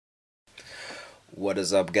What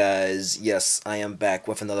is up, guys? Yes, I am back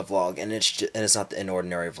with another vlog, and it's not an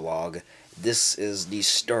ordinary vlog. This is the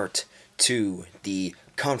start to the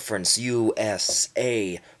Conference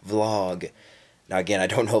USA vlog. Now, again, I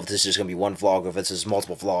don't know if this is just gonna be one vlog or if this is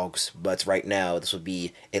multiple vlogs, but right now this would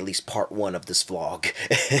be at least part one of this vlog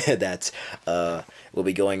that will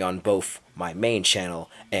be going on both my main channel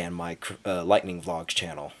and my Lightning Vlogs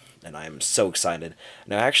channel. And I'm so excited.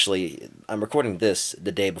 Now, actually, I'm recording this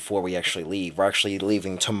the day before we actually leave. We're actually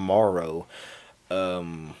leaving tomorrow.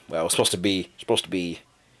 Well, it's supposed to be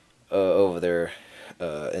over there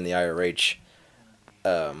in the IRH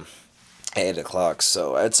at 8 o'clock.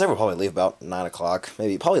 So I'd say we'll probably leave about 9 o'clock,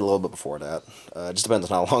 maybe probably a little bit before that. It just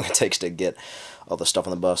depends on how long it takes to get all the stuff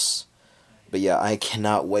on the bus. But yeah, I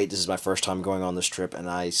cannot wait. This is my first time going on this trip, and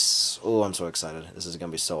I'm so excited. This is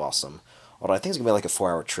gonna be so awesome. Although I think it's gonna be like a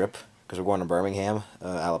 4-hour trip because we're going to Birmingham,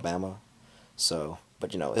 Alabama. So,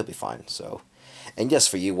 but you know, it'll be fine. So, and yes,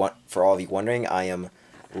 for all of you wondering, I am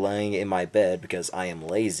laying in my bed because I am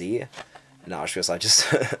lazy. No, it's just I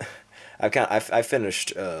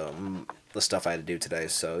finished the stuff I had to do today.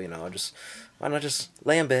 So you know, why not just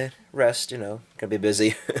lay in bed, rest. You know, gonna be busy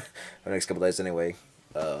for the next couple days anyway.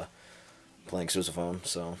 Playing sousaphone,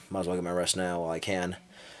 so might as well get my rest now while I can.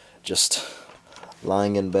 Just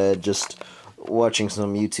lying in bed, just watching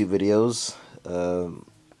some YouTube videos.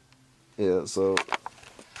 Yeah, so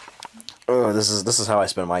this is how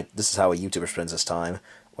this is how a YouTuber spends his time.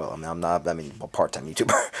 Well, I mean a part-time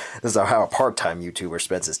YouTuber. This is how a part-time YouTuber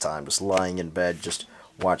spends his time, just lying in bed, just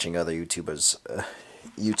watching other YouTubers'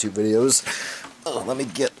 YouTube videos. Oh, let me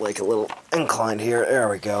get like a little incline here. There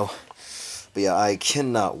we go. But yeah, I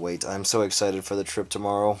cannot wait. I'm so excited for the trip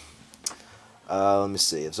tomorrow. Let me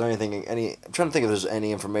see. Is there anything, I'm trying to think if there's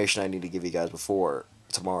any information I need to give you guys before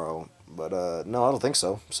tomorrow. But, no, I don't think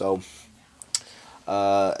so. So,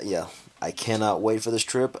 yeah. I cannot wait for this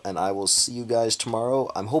trip, and I will see you guys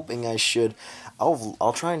tomorrow. I'm hoping I'll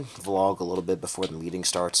try and vlog a little bit before the meeting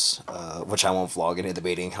starts, which I won't vlog any of the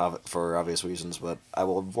meeting for obvious reasons, but I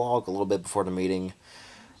will vlog a little bit before the meeting.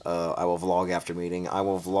 I will vlog after meeting. I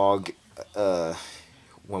will vlog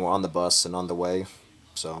when we're on the bus and on the way.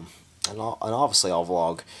 So, and obviously I'll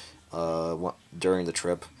vlog during the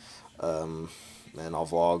trip, and I'll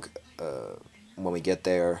vlog when we get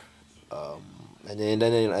there, and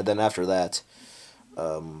then after that,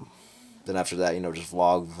 you know, just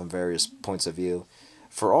vlog from various points of view.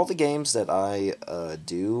 For all the games that I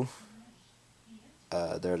do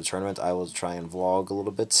there at the tournament, I will try and vlog a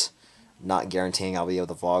little bit. Not guaranteeing I'll be able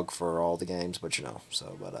to vlog for all the games, but you know,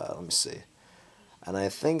 so, but let me see. And I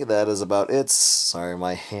think that is about it. Sorry,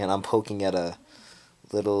 my hand, I'm poking at a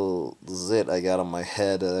little zit I got on my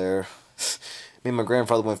head there. Me and my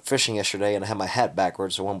grandfather went fishing yesterday, and I had my hat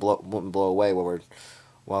backwards so it wouldn't blow away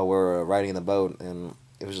while we're riding in the boat, and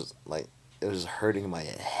it was just like, it was hurting my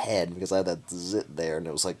head because I had that zit there, and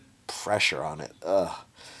it was like pressure on it. Ugh.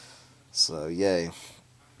 So, yay.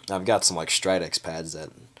 I've got some like Stridex pads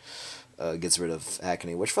that gets rid of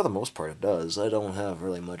acne, which for the most part it does. I don't have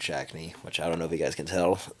really much acne, which I don't know if you guys can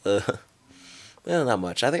tell. Well, not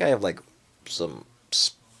much. I think I have like some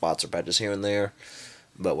spots or patches here and there,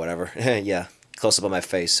 but whatever. Yeah, close up on my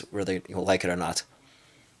face, whether you'll like it or not.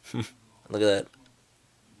 Look at that.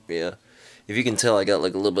 Yeah, if you can tell, I got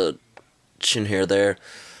like a little bit of chin hair there.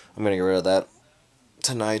 I'm gonna get rid of that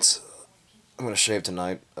tonight. I'm gonna shave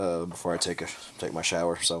tonight before I take my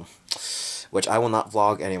shower. So. Which I will not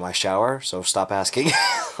vlog any of my shower, so stop asking.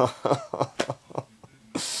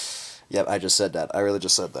 Yep, I just said that. I really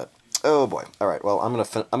just said that. Oh boy. All right. Well, I'm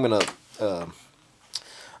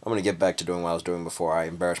gonna get back to doing what I was doing before I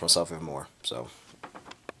embarrass myself even more. So.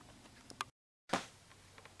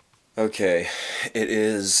 Okay, it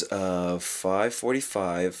is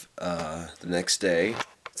 5:45 the next day.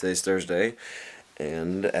 Today's Thursday,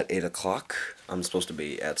 and at 8 o'clock I'm supposed to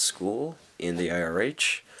be at school in the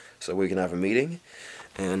IRH. So we can have a meeting,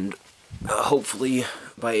 and hopefully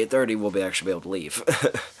by 8:30 we'll actually be able to leave.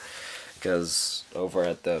 Because over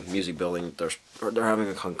at the music building, they're having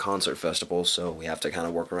a concert festival, so we have to kind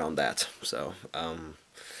of work around that. So,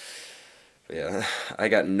 yeah, I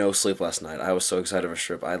got no sleep last night. I was so excited for a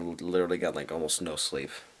trip. I literally got like almost no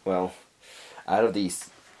sleep. Well, out of the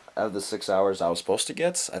 6 hours I was supposed to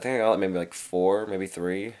get, I think I got like maybe like 4, maybe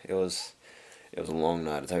 3. It was a long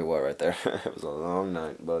night, I'll tell you what, right there. It was a long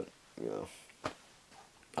night, but, you know,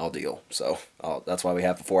 I'll deal. So, that's why we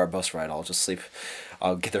have a 4-hour bus ride. I'll just sleep.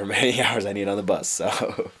 I'll get the remaining hours I need on the bus,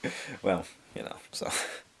 so, well, you know, so.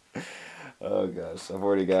 Oh, gosh, I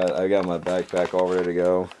got my backpack all ready to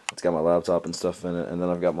go. It's got my laptop and stuff in it, and then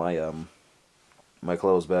I've got my, my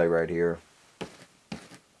clothes bag right here.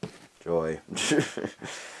 Joy.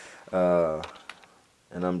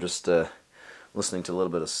 And I'm just listening to a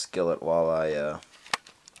little bit of Skillet while I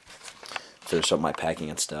finish up my packing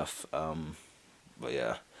and stuff. But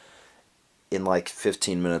yeah, in like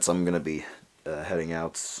 15 minutes I'm gonna be heading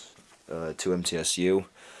out to MTSU,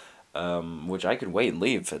 which I could wait and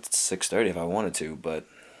leave at 6:30 if I wanted to, but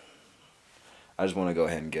I just want to go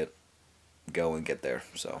ahead and go and get there.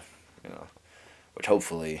 So, you know, which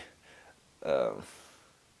hopefully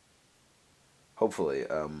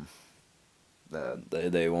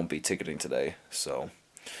they won't be ticketing today, so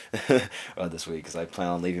this week, because I plan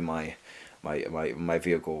on leaving my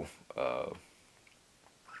vehicle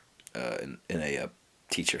in a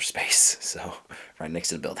teacher space, so right next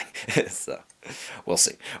to the building. So we'll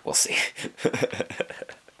see.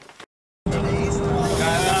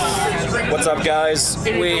 What's up, guys?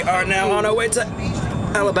 We are now on our way to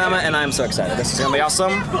Alabama, and I'm so excited. This is gonna be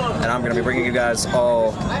awesome, and I'm gonna be bringing you guys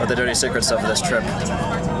all of the dirty secrets of this trip.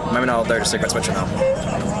 Maybe not all dirty secrets, but you know.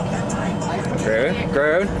 Good.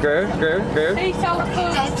 Hey,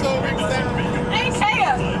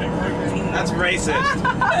 Taya. That's racist.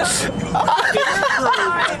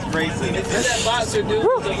 That's racist. It's that boxer dude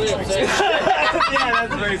with the lips. Yeah,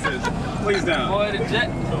 that's racist. Please don't. Boy, the jet.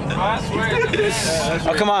 I swear to God.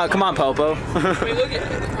 Oh, come on, Popo. Wait, look at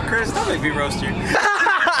Chris, don't make me roast you.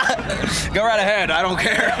 Go right ahead. I don't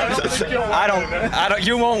care. I don't.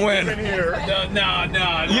 You won't win.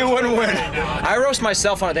 No. You wouldn't win. I roast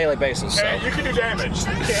myself on a daily basis. So. You can do damage. You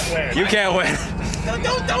can't win. You can't win.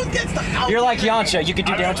 Don't get stuff. You're like Yamcha. You can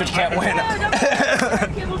do damage, but you can't win.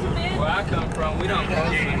 where I come from. We don't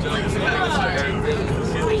cross each other.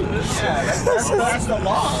 That's the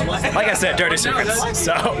law. Like I said, dirty secrets.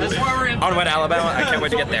 So, on the way to Alabama. I can't wait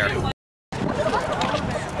to get there.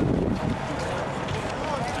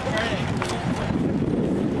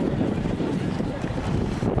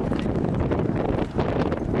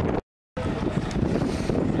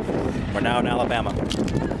 We're now in Alabama.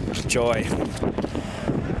 Joy.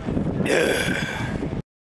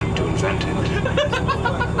 To invent it.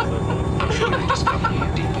 I'm sure you'll discover new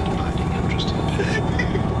deep and abiding interest in it.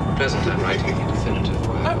 Present I'm writing a definitive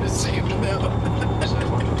work. I'm deceived now. So I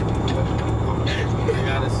wanted to be totally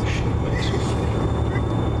honest.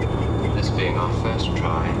 This being our first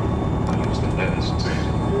try, I'll use the nose instead.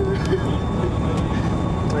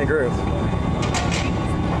 I agree.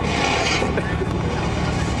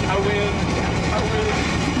 I win.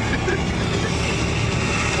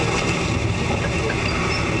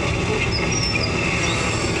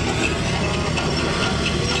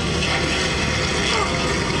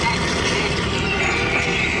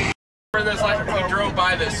 There's like, we drove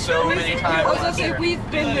by this so many times. I was gonna say,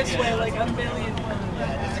 we've been this way like a million times.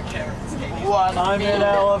 I'm in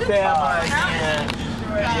Alabama.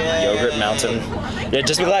 Yogurt Mountain. Yeah,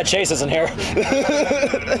 just be glad Chase isn't here.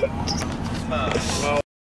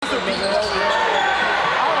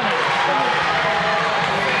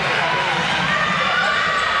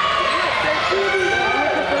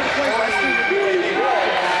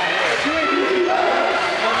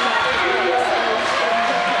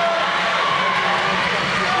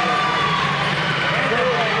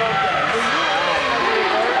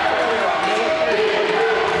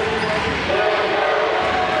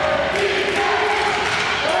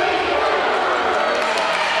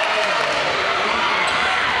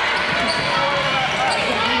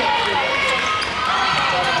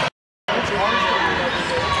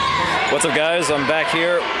 What's up, guys? I'm back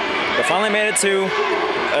here. We finally made it to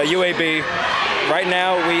UAB. Right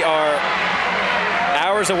now we are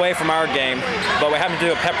hours away from our game, but we have to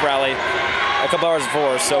do a pep rally a couple hours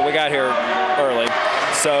before, so we got here early.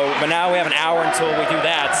 So, but now we have an hour until we do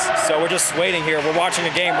that, so we're just waiting here. We're watching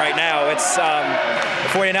a game right now. It's the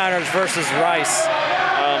 49ers versus Rice.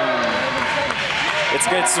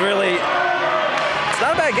 It's really, it's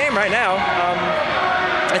not a bad game right now.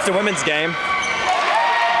 It's a women's game.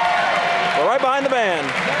 We're right behind the band.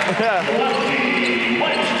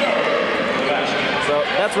 So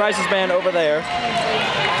that's Rice's band over there.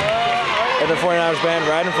 And the 49ers band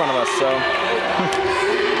right in front of us. So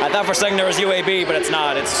I thought for a second there was UAB, but it's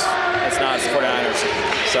not. It's not. It's the 49ers.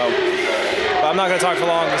 So, but I'm not going to talk for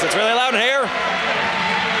long because it's really loud in here.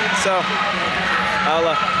 So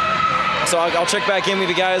I'll check back in with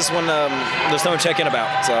you guys when there's no check-in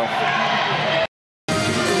about. So.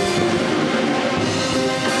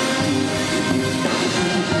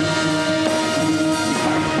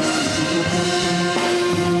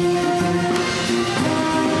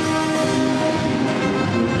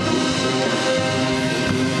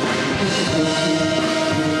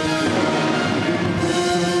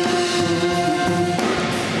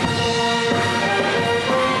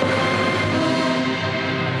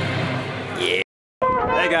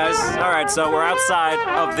 All right, so we're outside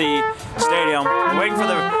of the stadium. We're waiting for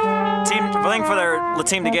the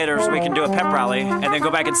team to get here so we can do a pep rally and then go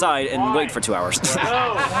back inside and wait for 2 hours.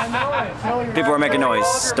 People are making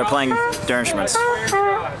noise. They're playing their instruments. This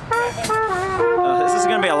is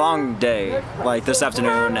gonna be a long day, like this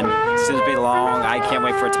afternoon, and it's gonna be long. I can't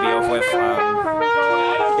wait for it to be over with.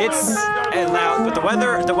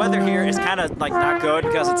 But the weather here is kind of like not good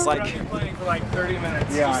because it's like playing for like 30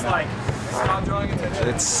 minutes. Yeah, Just like stop drawing attention.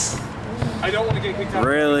 it's I don't want to get kicked out.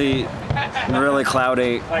 really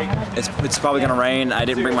cloudy. It's probably gonna rain. I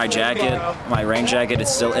didn't bring my jacket, my rain jacket.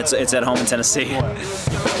 It's at home in Tennessee.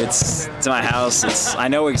 It's in my house. I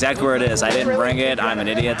know exactly where it is. I didn't bring it. I'm an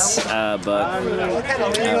idiot. But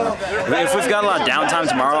if we've got a lot of downtime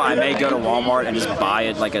tomorrow, I may go to Walmart and just buy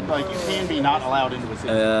it like a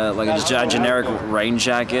generic rain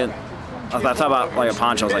jacket. I thought about like a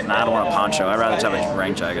poncho. I was like, nah, I don't want a poncho. I'd rather just have a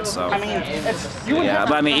rain jacket. So yeah,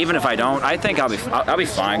 but I mean, even if I don't, I think I'll be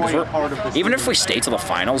fine. Cause even if we stay till the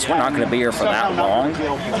finals, we're not going to be here for that long.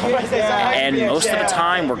 And most of the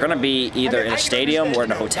time, we're going to be either in a stadium or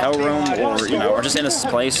in a hotel room, or or just in this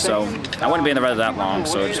place. So I wouldn't be in the weather that long.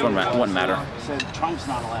 So it just wouldn't matter.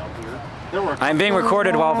 I'm being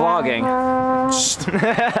recorded while vlogging.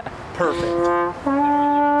 Perfect.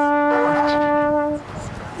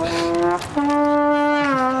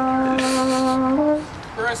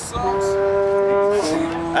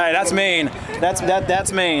 Hey, that's mean. That's mean.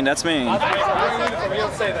 That's mean. We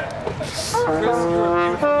don't say that.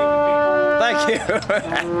 Thank you.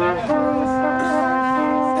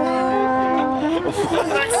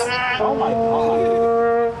 Oh my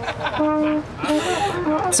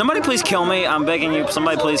God. Somebody please kill me. I'm begging you.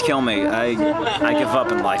 Somebody please kill me. I give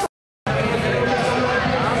up in life.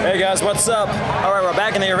 Hey guys, what's up? All right, we're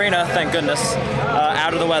back in the arena, thank goodness.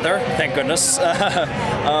 Out of the weather, thank goodness.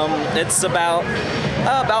 It's about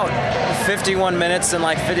 51 minutes and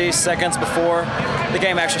like 50 seconds before the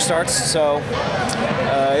game actually starts, so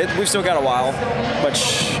we've still got a while,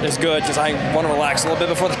 which is good because I want to relax a little bit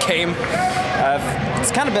before the game.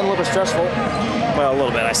 It's kind of been a little bit stressful. Well, a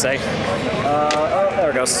little bit, I say. Oh, there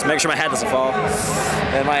it goes. Make sure my hat doesn't fall.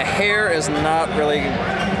 And my hair is not really...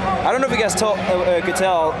 I don't know if you guys could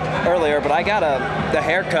tell earlier, but I got the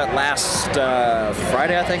haircut last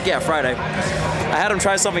Friday, I think. Yeah, Friday. I had him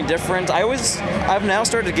try something different. I've now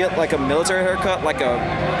started to get like a military haircut, like a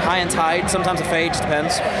high and tight, sometimes a fade, just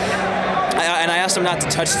depends. And I asked him not to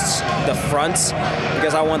touch the fronts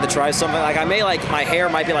because I wanted to try something. Like my hair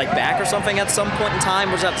might be like back or something at some point in time.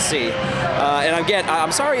 We'll just have to see. And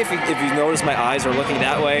I'm sorry if you notice my eyes are looking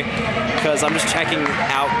that way because I'm just checking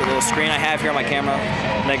out the little screen I have here on my camera,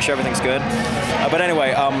 make sure everything's good. But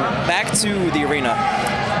anyway, back to the arena.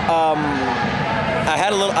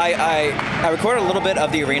 I recorded a little bit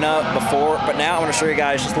of the arena before, but now I want to show you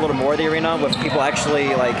guys just a little more of the arena with people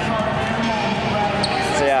actually like.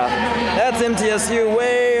 So yeah, that's MTSU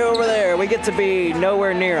way over there. We get to be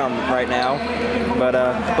nowhere near them right now. But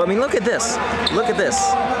I mean, look at this. Look at this.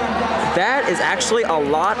 That is actually a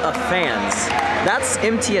lot of fans. That's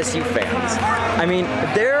MTSU fans. I mean,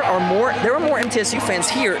 there were more MTSU fans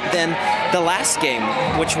here than the last game,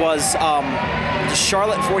 which was the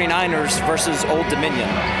Charlotte 49ers versus Old Dominion.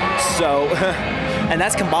 So, and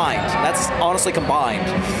that's combined. That's honestly combined.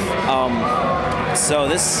 So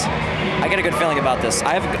this, I get a good feeling about this.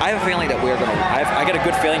 I have a feeling that we're gonna. I get a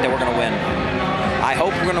good feeling that we're gonna win. I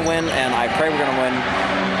hope we're gonna win, and I pray we're gonna win.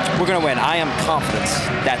 We're gonna win. I am confident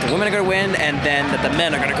that the women are gonna win, and then that the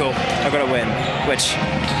men are gonna win. Which,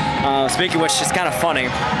 speaking of which, is kind of funny.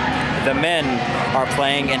 The men are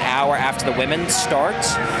playing an hour after the women start,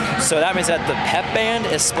 so that means that the pep band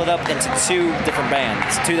is split up into two different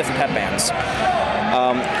bands, two different pep bands.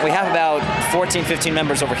 We have about 14, 15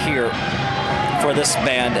 members over here for this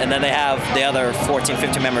band, and then they have the other 14,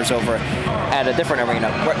 15 members over at a different arena.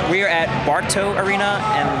 We are at Bartow Arena,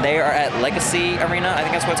 and they are at Legacy Arena, I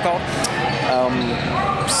think that's what it's called.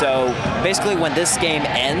 So basically when this game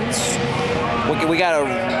ends, we gotta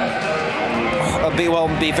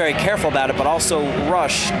be very careful about it, but also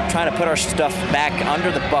rush, trying to put our stuff back under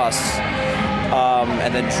the bus,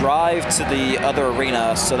 and then drive to the other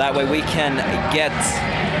arena, so that way we can get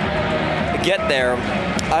there,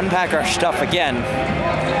 unpack our stuff again,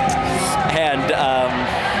 and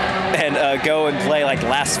go and play like the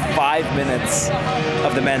last 5 minutes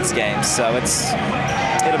of the men's game. So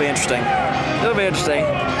it'll be interesting. It'll be interesting.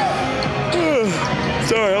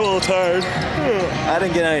 Sorry, I'm a little tired. I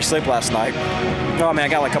didn't get any sleep last night. No, I mean I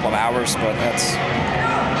got like a couple of hours, but that's.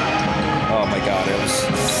 Oh my God, it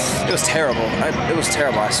was terrible. It was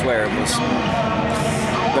terrible. I swear it was.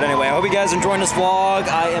 But anyway, I hope you guys are enjoying this vlog.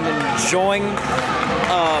 I am enjoying,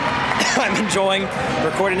 I'm enjoying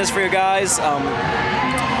recording this for you guys.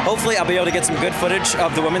 Hopefully I'll be able to get some good footage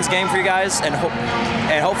of the women's game for you guys, and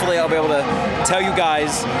hopefully I'll be able to tell you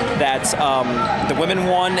guys that the women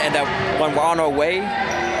won, and that when we're on our way,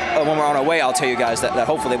 I'll tell you guys that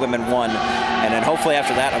hopefully the women won, and then hopefully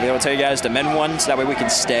after that I'll be able to tell you guys the men won, so that way we can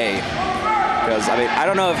stay. Because I mean, I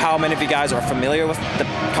don't know how many of you guys are familiar with the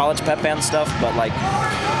college pep band stuff, but like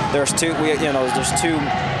there's two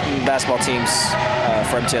basketball teams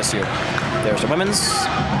for MTSU. There's the women's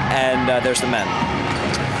and there's the men.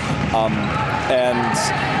 And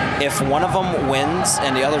if one of them wins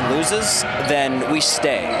and the other loses, then we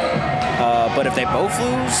stay. But if they both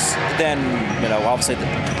lose, then obviously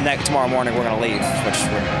tomorrow morning we're gonna leave, which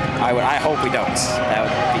I hope we don't. That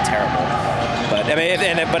would be terrible. But I mean,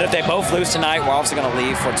 but if they both lose tonight, we're obviously gonna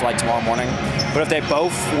leave for like tomorrow morning. But if they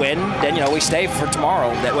both win, then we stay for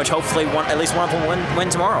tomorrow. Which hopefully at least one of them win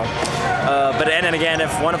tomorrow. But and then again,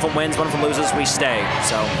 if one of them wins, one of them loses, we stay.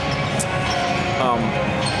 So.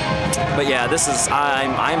 But yeah,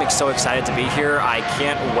 I'm so excited to be here. I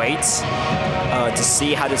can't wait to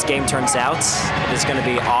see how this game turns out. It's going to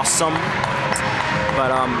be awesome.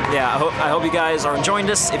 But yeah, I hope you guys are enjoying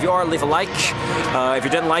this. If you are, leave a like. If you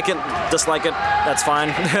didn't like it, dislike it. That's fine.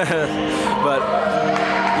 But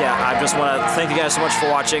yeah, I just want to thank you guys so much for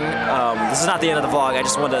watching. This is not the end of the vlog. I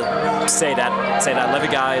just wanted to say that I love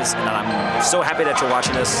you guys, and that I'm so happy that you're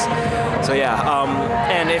watching this. So yeah,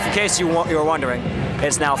 and if in case you were wondering,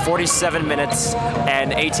 it's now 47 minutes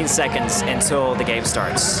and 18 seconds until the game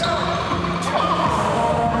starts.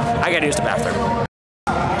 I gotta use the bathroom.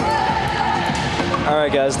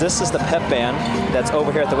 Alright guys, this is the pep band that's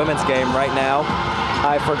over here at the women's game right now.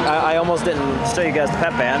 I almost didn't show you guys the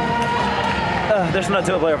pep band. There's no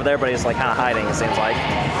tuba player over there, but he's like kind of hiding, it seems like.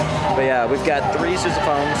 But yeah, we've got 3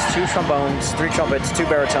 sousaphones, 2 trombones, 3 trumpets, 2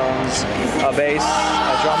 baritones, a bass,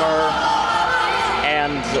 a drummer,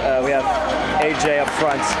 and we have AJ up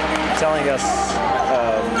front telling us,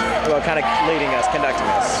 well, kind of leading us, conducting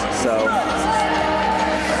us.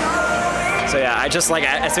 So yeah, I just like,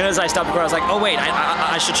 as soon as I stopped recording, I was like, oh wait,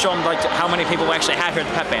 I should show them like how many people we actually have here at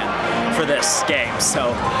the pep band for this game.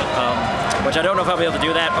 So, which I don't know if I'll be able to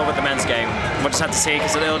do that over the men's game. We'll just have to see,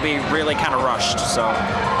 because it'll be really kind of rushed. So,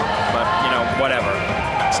 but whatever.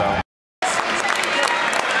 So.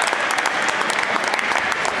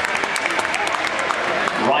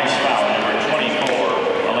 Rice foul number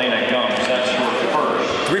 24, Elena Gums, that's your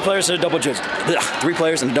first. 3 players in double digits. 3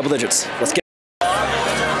 players in double digits. Let's get.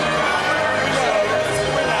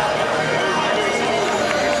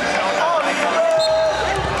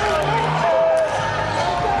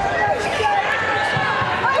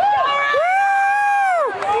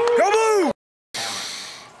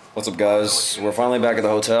 What's up, guys? We're finally back at the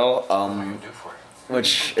hotel.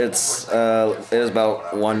 Which it is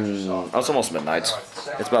about it's almost midnight.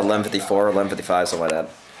 It's about 11:54, 11:55, something like that.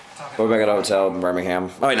 But we're back at the hotel in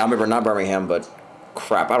Birmingham. Oh wait, not Birmingham, but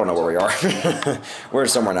crap, I don't know where we are. We're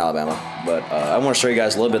somewhere in Alabama. But I want to show you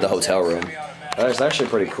guys a little bit of the hotel room. It's actually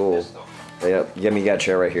pretty cool. You got a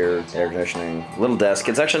chair right here, air conditioning, little desk.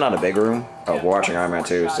 It's actually not a big room. Oh, we're watching Iron Man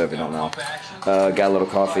 2, so if you don't know. Got a little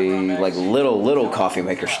coffee, like little coffee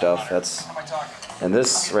maker stuff. And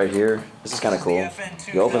this right here, this is kind of cool.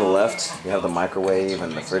 You open the left, you have the microwave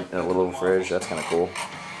and the and a little fridge. That's kind of cool.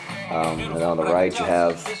 And then on the right, you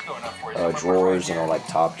have drawers, like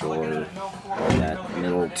top drawer, and that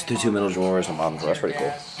middle, two middle drawers and bottom drawer. That's pretty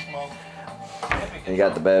cool. And you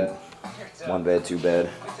got the bed, 1 bed, 2 bed,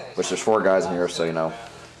 which there's 4 guys in here, so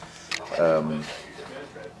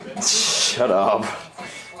shut up.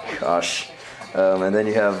 Gosh. And then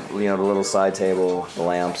you have the little side table, the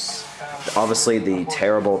lamps. Obviously the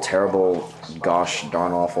terrible, gosh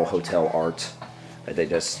darn awful hotel art that they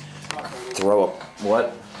just throw up.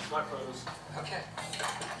 What?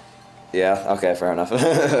 Yeah, okay, fair enough.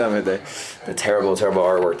 I mean, the terrible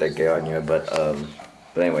artwork they got on you, but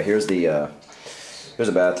anyway, here's the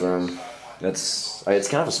bathroom. It's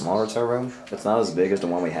kind of a smaller hotel room. It's not as big as the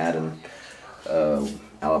one we had in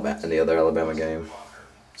Alabama, in the other Alabama game.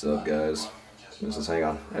 What's up, guys? Hang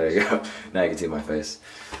on. There you go. Now you can see my face.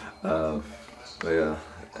 But yeah,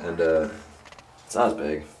 and it's not as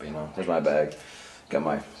big, but there's my bag. Got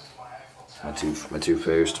my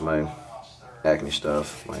toothpaste, my acne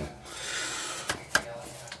stuff, my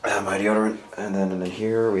deodorant, and then in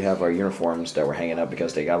here we have our uniforms that we're hanging up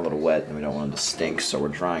because they got a little wet and we don't want them to stink, so we're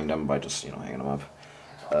drying them by just hanging them up.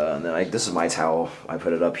 And then this is my towel. I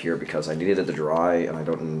put it up here because I needed it to dry and I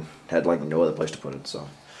had no other place to put it. So,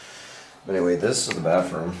 but anyway, this is the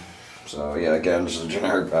bathroom. So yeah, again, just a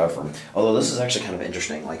generic bathroom. Although this is actually kind of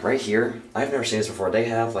interesting. Like right here, I've never seen this before. They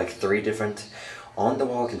have like 3 different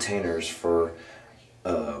on-the-wall containers for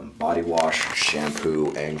body wash,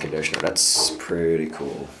 shampoo, and conditioner. That's pretty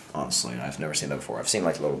cool, honestly. I've never seen that before. I've seen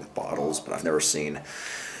like little bottles, but I've never seen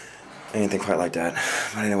anything quite like that.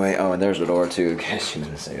 But anyway, oh, and there's the door too, in case you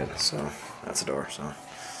didn't see it. So that's the door. So,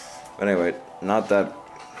 but anyway, it's not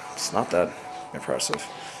that impressive.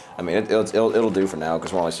 I mean, it'll do for now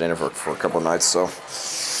because we're only staying there for a couple of nights. So,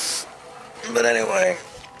 but anyway,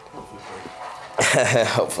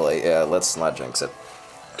 hopefully, yeah. Let's not jinx it.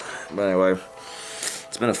 But anyway,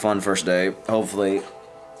 it's been a fun first day. Hopefully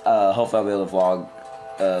I'll be able to vlog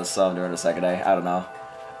some during the second day. I don't know.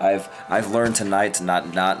 I've learned tonight to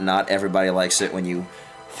not everybody likes it when you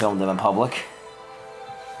film them in public.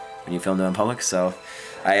 So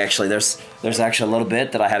I actually there's actually a little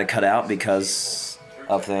bit that I had to cut out because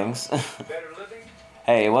of things.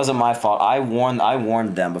 Hey, it wasn't my fault. I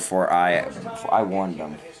warned them before I warned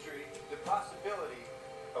them.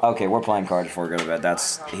 Okay, we're playing cards before we go to bed.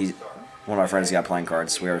 One of my friends got playing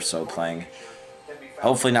cards. We are so playing.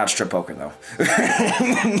 Hopefully not strip poker though.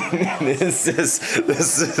 This is.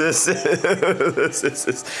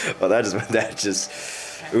 Well, that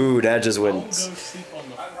just went.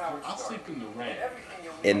 I'll sleep in the rain.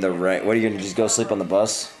 In the rain? What are you gonna just go sleep on the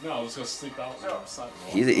bus? No, I was gonna sleep out on the sidewalk.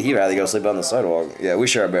 He'd rather go sleep on the sidewalk. Yeah, we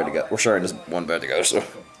share a bed together. We're sharing just one bed together. So.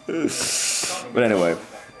 But anyway.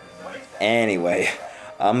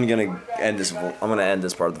 I'm gonna end this part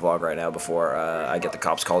of the vlog right now before I get the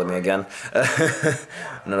cops calling me again.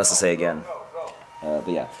 Nothing else to say again. But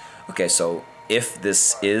yeah. Okay, so if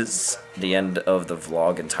this is the end of the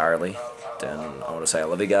vlog entirely, then I want to say I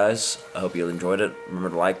love you guys. I hope you enjoyed it.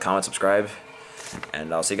 Remember to like, comment, subscribe,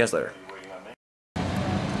 and I'll see you guys later.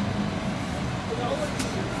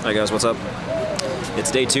 Hi guys, what's up?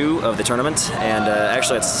 It's day 2 of the tournament, and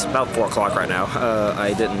actually it's about 4 o'clock right now.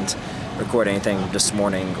 I didn't record anything this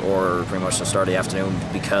morning or pretty much the start of the afternoon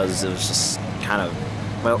because it was just kind of,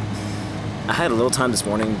 well, I had a little time this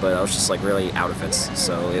morning, but I was just like really out of it,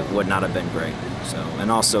 so it would not have been great. So,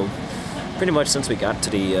 and also pretty much since we got to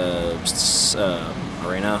the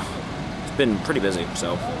arena, it's been pretty busy.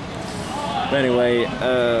 So, but anyway,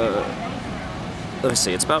 let me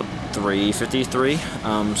see, it's about 3:53.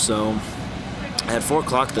 So at 4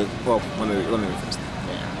 o'clock, well, let me rephrase that.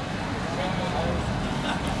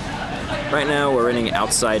 Right now, we're running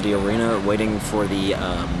outside the arena, waiting for the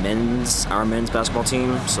our men's basketball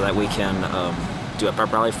team, so that we can do a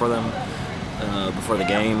pep rally for them before the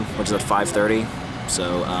game, which is at 5:30.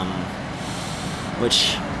 So,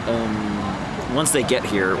 once they get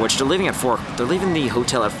here, which they're leaving at 4, they're leaving the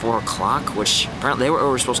hotel at 4 o'clock, which apparently they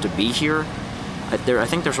were supposed to be here. I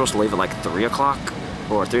think they're supposed to leave at like 3 o'clock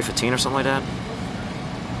or 3:15 or something like that.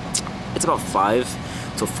 It's about 5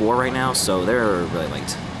 till 4 right now, so they're really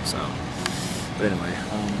late. So. But anyway,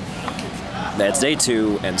 that's day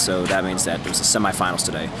 2, and so that means that there's a semifinals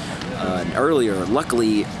today. And earlier,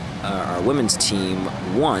 luckily, our women's team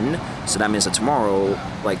won, so that means that tomorrow,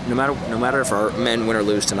 like no matter if our men win or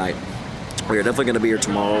lose tonight, we are definitely going to be here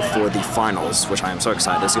tomorrow for the finals, which I am so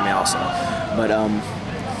excited. This is gonna be awesome. But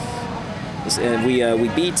we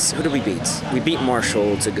beat, who did we beat? We beat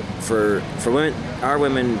Marshall for women. Our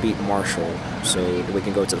women beat Marshall, so that we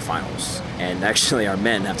can go to the finals. And actually, our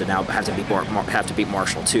men have to beat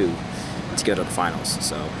Marshall too to go to the finals.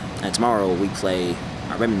 So, and tomorrow we play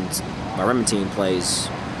our women's team plays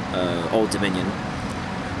Old Dominion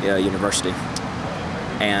University.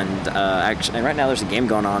 And and right now there's a game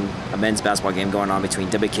going on, a men's basketball game going on between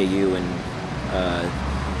WKU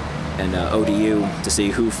and ODU to see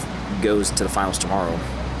who goes to the finals tomorrow.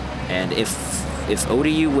 And if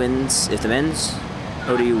ODU wins, if the men's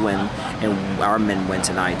ODU win and our men win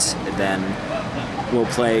tonight, then we'll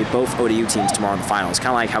play both ODU teams tomorrow in the finals, kind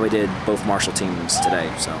of like how we did both Marshall teams today.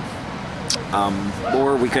 So,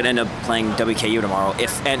 or we could end up playing WKU tomorrow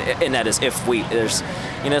and that is if there's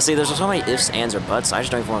so many ifs, ands, or buts. I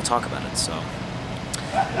just don't even want to talk about it. So,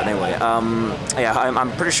 but anyway, yeah,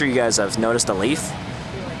 I'm pretty sure you guys have noticed a leaf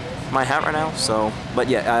in my hat right now. So, but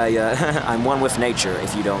yeah, I'm one with nature.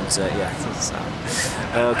 If you don't, yeah. So,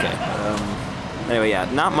 okay. Anyway, yeah,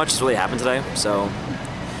 not much has really happened today. So,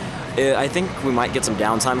 I think we might get some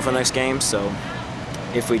downtime for the next game. So,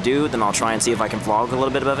 if we do, then I'll try and see if I can vlog a little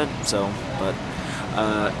bit of it. So, but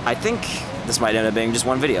I think this might end up being just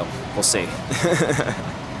one video. We'll see.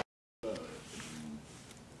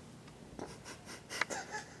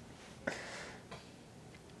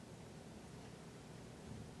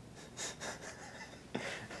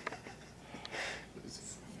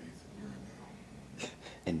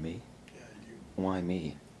 And me? Why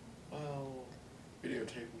me?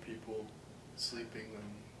 sleeping than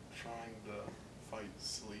trying to fight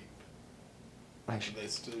sleep. Actually, They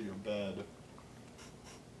steal your bed.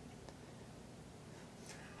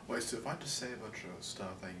 Wait, so if I just say a bunch of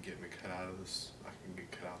stuff that can get me cut out of this, I can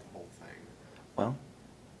get cut out the whole thing. well,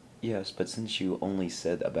 yes, but since you only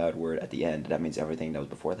said a bad word at the end, that means everything that was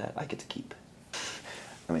before that I get to keep.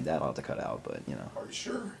 I mean, that I'll have to cut out, but you know. Are you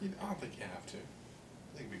sure? I don't think you have to.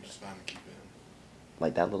 I think we just fine to keep it in.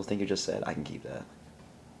 Like that little thing you just said, I can keep that.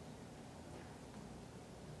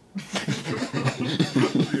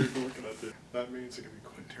 You're looking at it. That means it can be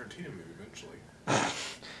Quentin Tarantino movie eventually.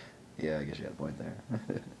 Yeah, I guess you had a point there.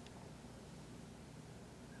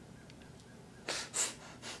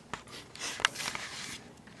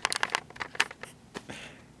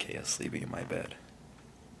 Chaos sleeping in my bed.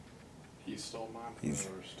 He stole mine He's-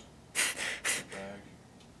 first.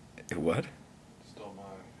 Bag. What? Stole my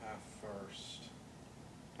half first.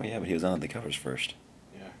 Oh yeah, but he was under the covers first.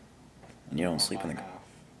 Yeah. And you don't Not sleep in my the. half.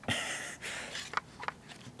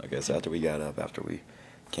 Okay, so after we got up, after we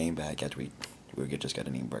came back, after we just got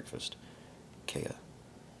to eat breakfast, Kaya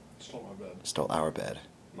Stole my bed. stole our bed.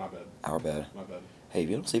 My bed. Our bed. My bed. Hey, if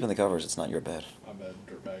you don't sleep in the covers, it's not your bed. My bed.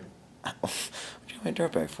 Dirtbag. What do you want a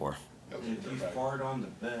dirtbag for? That was a If you dirtbag. fart on the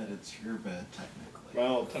bed, it's your bed, technically.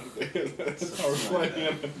 Well, technically, that's how we're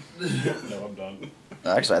playing. No, I'm done.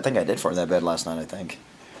 Actually, I think I did fart in that bed last night, I think.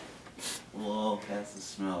 Well, that's the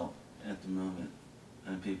smell at the moment.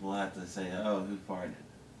 And people have to say, oh, who farted?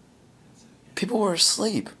 It's okay. People were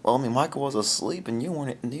asleep. Well, I mean, Michael was asleep, and you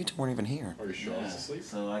two weren't even here. Are you sure I was Yeah, asleep?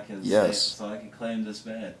 so I can Yes. so I can claim this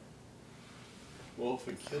bed. Well, if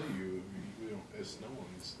we kill you, we don't, it's no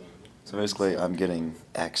one's then. So basically, I'm getting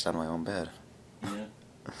axed out of my own bed. Yeah.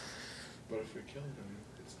 But if we kill him,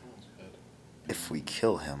 it's no one's bed. If we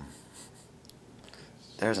kill him,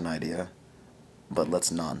 there's an idea. But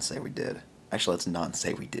let's not say we did. Actually, let's not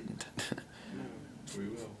say we didn't. No, we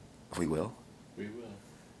will. We will? We will.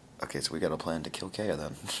 Okay, so we got a plan to kill Kaya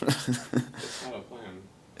then. It's not a plan.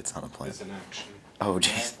 It's not a plan. It's an action. Oh,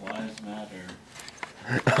 jeez. Black Lives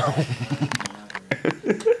Matter.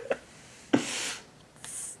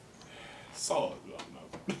 Solid.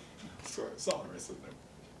 No. Sorry, solid racism.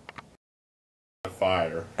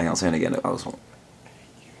 Fire. Hang on, I'll say it again.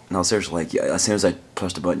 No, seriously, like, yeah, as soon as I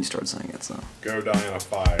pushed the button, you started saying it, so. Go die in a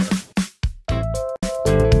fire.